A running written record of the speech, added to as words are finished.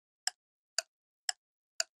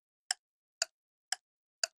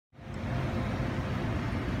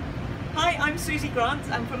I'm Susie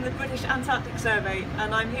Grant. I'm from the British Antarctic Survey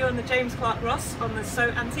and I'm here on the James Clark Ross on the So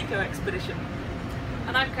Antico expedition.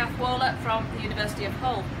 And I'm Cath from the University of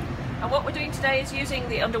Hull. And what we're doing today is using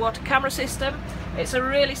the underwater camera system. It's a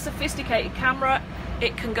really sophisticated camera.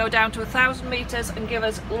 It can go down to 1,000 metres and give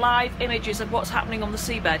us live images of what's happening on the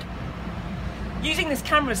seabed. Using this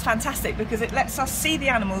camera is fantastic because it lets us see the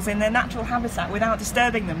animals in their natural habitat without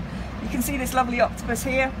disturbing them. You can see this lovely octopus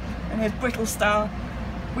here and his brittle star.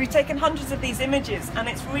 We've taken hundreds of these images and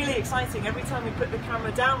it's really exciting. Every time we put the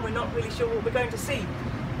camera down, we're not really sure what we're going to see.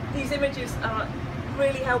 These images are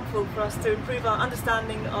really helpful for us to improve our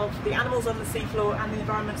understanding of the animals on the seafloor and the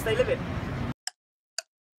environments they live in.